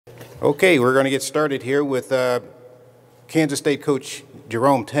Okay, we're going to get started here with Kansas State coach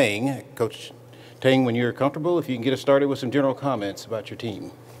Jerome Tang. Coach Tang, when you're comfortable, if you can get us started with some general comments about your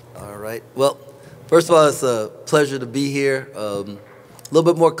team. All right. Well, first of all, it's a pleasure to be here. A little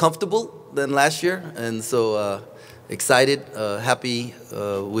bit more comfortable than last year, and so excited, happy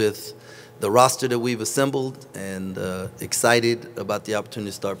with the roster that we've assembled, and excited about the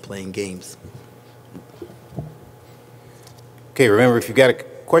opportunity to start playing games. Okay, remember, if you've got a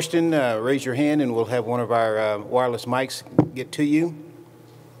question, raise your hand, and we'll have one of our wireless mics get to you.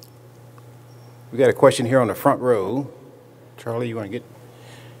 We got a question here on the front row. Charlie, you want to get?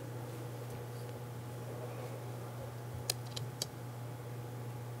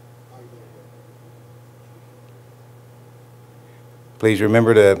 Please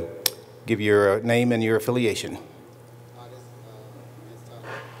remember to give your name and your affiliation.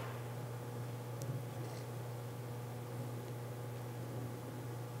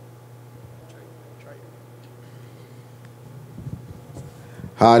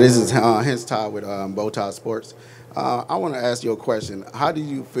 Hi, this is Hence Todd with Bowtie Sports. I want to ask you a question. How do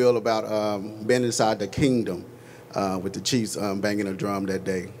you feel about being inside the kingdom with the Chiefs banging a drum that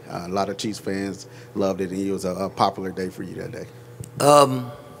day? A lot of Chiefs fans loved it, and it was a popular day for you that day.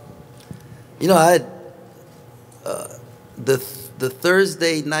 You know, I had the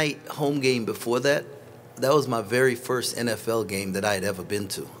Thursday night home game before that. That was my very first NFL game that I had ever been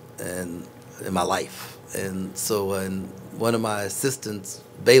to, and in my life. And so, and one of my assistants,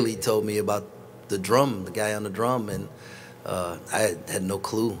 Bailey, told me about the drum, the guy on the drum, and I had no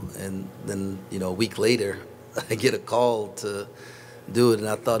clue. And then, you know, a week later, I get a call to do it, and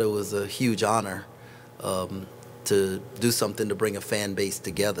I thought it was a huge honor to do something to bring a fan base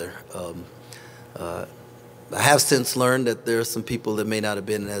together. I have since learned that there are some people that may not have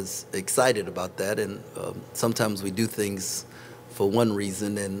been as excited about that, and sometimes we do things for one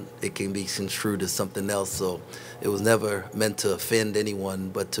reason and it can be construed as something else. So it was never meant to offend anyone,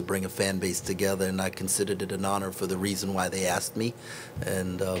 but to bring a fan base together, and I considered it an honor for the reason why they asked me.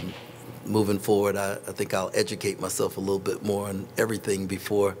 And moving forward, I think I'll educate myself a little bit more on everything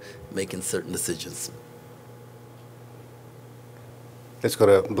before making certain decisions. Let's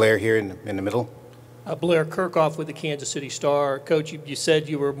go to Blair here in the middle. Blair Kirkhoff with the Kansas City Star. Coach, you said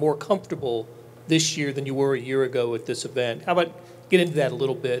you were more comfortable this year than you were a year ago at this event. How about get into that a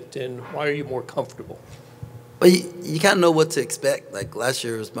little bit, and why are you more comfortable? Well, you kind of know what to expect. Like last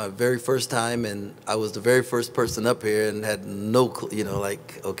year was my very first time, and I was the very first person up here and had no clue, you know,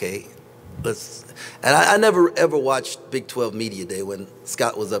 like, okay, let's. And I never ever watched Big 12 Media Day. When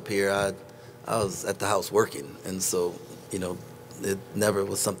Scott was up here, I was at the house working, and so, you know, it never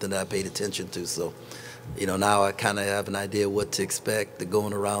was something that I paid attention to. So, you know, now I kind of have an idea what to expect, the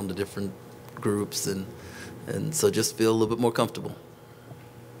going around the different groups, and so just feel a little bit more comfortable.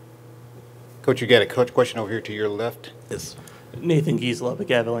 Coach, you got a question over here to your left. Yes. Nathan Giesel,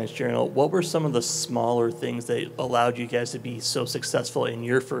 Epic Avalanche Journal. What were some of the smaller things that allowed you guys to be so successful in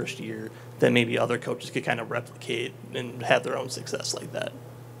your first year that maybe other coaches could kind of replicate and have their own success like that?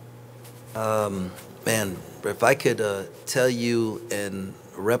 Man, if I could tell you and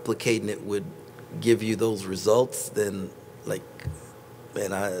replicating it would give you those results, then, like,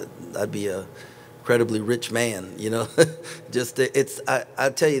 man, I'd be a incredibly rich man, you know. Just I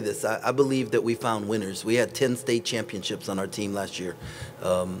tell you this, I believe that we found winners. We had 10 state championships on our team last year,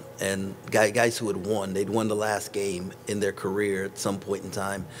 and guys who had won. They'd won the last game in their career at some point in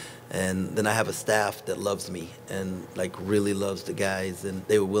time. And then I have a staff that loves me and like really loves the guys, and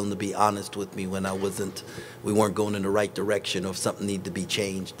they were willing to be honest with me when we weren't going in the right direction, or if something needed to be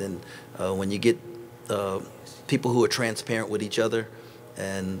changed. And when you get people who are transparent with each other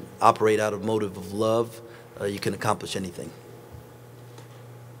and operate out of motive of love, you can accomplish anything.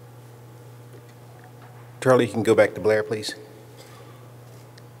 Charlie, you can go back to Blair, please.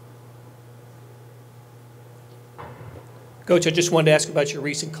 Coach, I just wanted to ask about your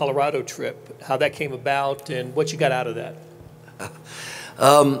recent Colorado trip, how that came about and what you got out of that.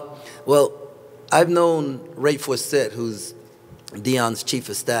 Well, I've known Ray Forsett, who's Deion's chief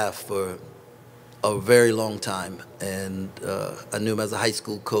of staff, for a very long time, and I knew him as a high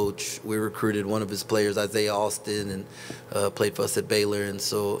school coach. We recruited one of his players, Isaiah Austin, and played for us at Baylor, and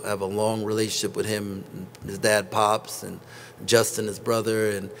so I have a long relationship with him, his dad, Pops, and Justin, his brother,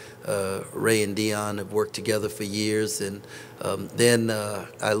 and Ray and Deion have worked together for years. And then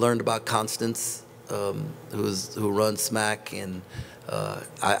I learned about Constance, who runs SMAC, and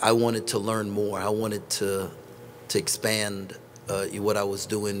I wanted to learn more. I wanted to expand what I was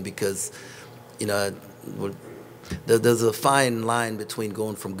doing, because, you know, there's a fine line between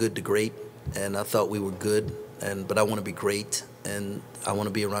going from good to great, and I thought we were good, but I want to be great. and I want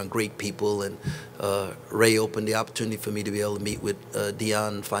to be around great people. And Ray opened the opportunity for me to be able to meet with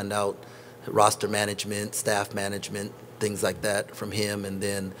Dion, find out roster management, staff management, things like that from him, and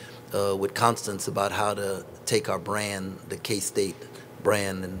then with Constance about how to take our brand, the K-State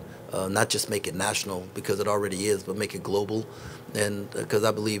brand, and not just make it national because it already is, but make it global. And because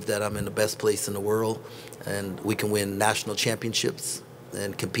I believe that I'm in the best place in the world, and we can win national championships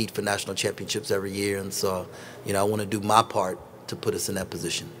and compete for national championships every year. And so, I want to do my part to put us in that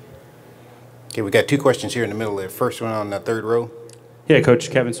position. Okay, we got two questions here in the middle there. First one on the third row. Yeah, Coach,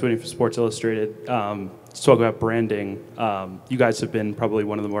 Kevin Sweeney for Sports Illustrated. Let's talk about branding. You guys have been probably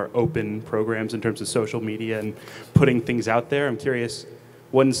one of the more open programs in terms of social media and putting things out there. I'm curious,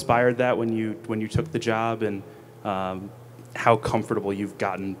 what inspired that when you took the job, and how comfortable you've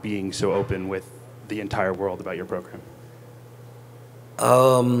gotten being so open with the entire world about your program?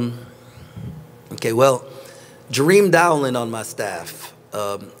 Okay, well, Jerome Dowling on my staff,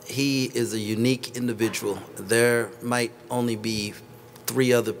 he is a unique individual. There might only be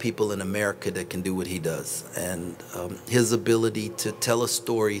 3 other people in America that can do what he does. And his ability to tell a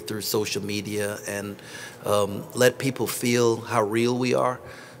story through social media and let people feel how real we are,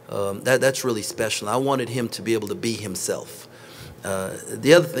 that's really special. I wanted him to be able to be himself.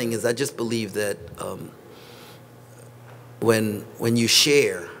 The other thing is I just believe that when you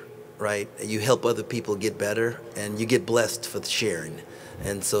share, right, you help other people get better, and you get blessed for the sharing.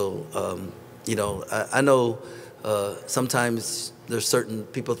 And so, I know sometimes there's certain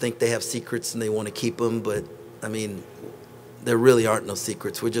people think they have secrets and they want to keep them, but I mean, there really aren't no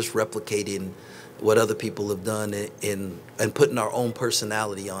secrets. We're just replicating what other people have done and putting our own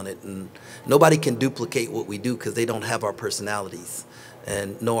personality on it. And nobody can duplicate what we do because they don't have our personalities,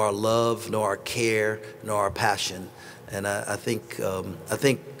 and nor our love, nor our care, nor our passion. And I think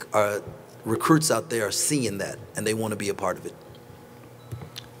our recruits out there are seeing that, and they want to be a part of it.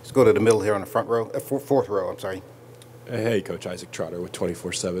 Let's go to the middle here on the front row, fourth row, I'm sorry. Hey, Coach Isaac Trotter with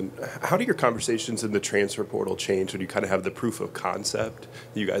 24/7. How do your conversations in the transfer portal change when you kind of have the proof of concept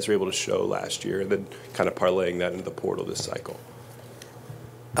that you guys were able to show last year, and then kind of parlaying that into the portal this cycle?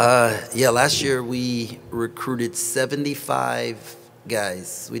 Yeah, last year we recruited 75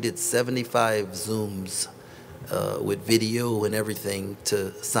 guys. We did 75 Zooms with video and everything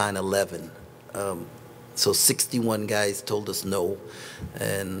to sign 11. So 61 guys told us no.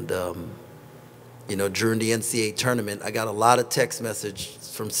 And, during the NCAA tournament, I got a lot of text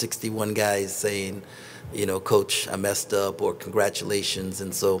messages from 61 guys saying, Coach, I messed up, or congratulations.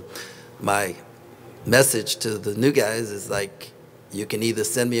 And so my message to the new guys is like, you can either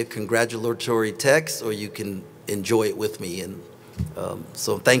send me a congratulatory text or you can enjoy it with me. And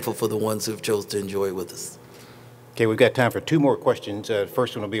so I'm thankful for the ones who've chose to enjoy it with us. Okay, we've got time for 2 more questions.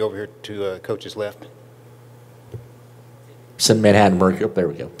 First one will be over here to Coach's left. Manhattan Mercury. Oh, there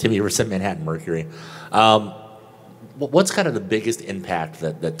we go. Tim Everson, Manhattan Mercury. What's kind of the biggest impact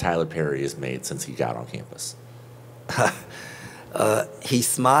that Tyler Perry has made since he got on campus? He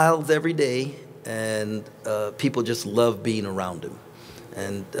smiles every day, and people just love being around him.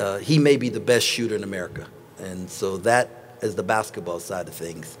 And he may be the best shooter in America. And so that is the basketball side of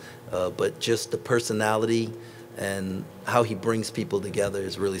things. But just the personality and how he brings people together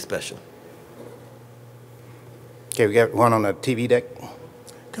is really special. Okay, we got one on the TV deck.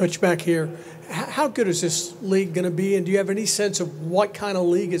 Coach, back here, how good is this league going to be, and do you have any sense of what kind of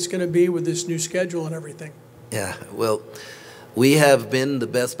league it's going to be with this new schedule and everything? Yeah, well, we have been the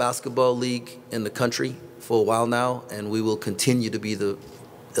best basketball league in the country for a while now, and we will continue to be the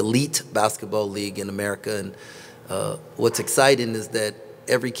elite basketball league in America. And what's exciting is that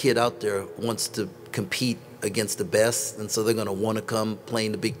every kid out there wants to compete against the best, and so they're going to want to come play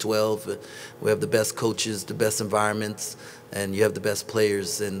in the Big 12. We have the best coaches, the best environments, and you have the best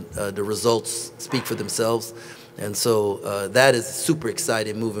players, and the results speak for themselves. And so that is super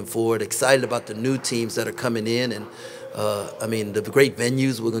exciting moving forward. Excited about the new teams that are coming in, and the great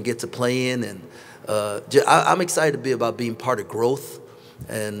venues we're going to get to play in. And I'm excited to be about being part of growth.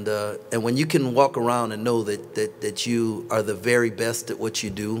 And when you can walk around and know that you are the very best at what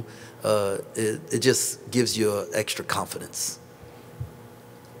you do, it just gives you extra confidence.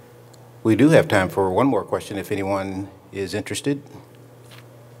 We do have time for one more question if anyone is interested.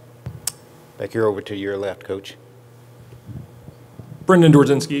 Back here over to your left, Coach. Brendan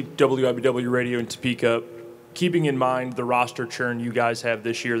Dworzynski, WIBW Radio in Topeka. Keeping in mind the roster churn you guys have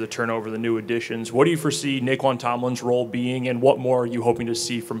this year, the turnover, the new additions, what do you foresee Naquan Tomlin's role being, and what more are you hoping to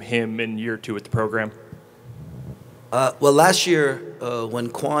see from him in year 2 at the program? Well, last year, when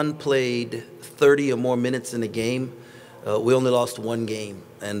Quan played 30 or more minutes in a game, we only lost 1 game,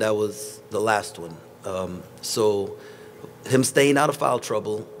 and that was the last one. So him staying out of foul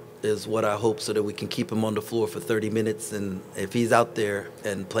trouble is what I hope, so that we can keep him on the floor for 30 minutes. And if he's out there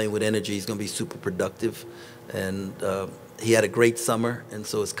and playing with energy, he's going to be super productive. And he had a great summer, and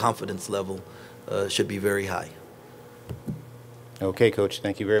so his confidence level should be very high. Okay, Coach.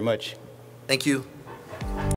 Thank you very much. Thank you.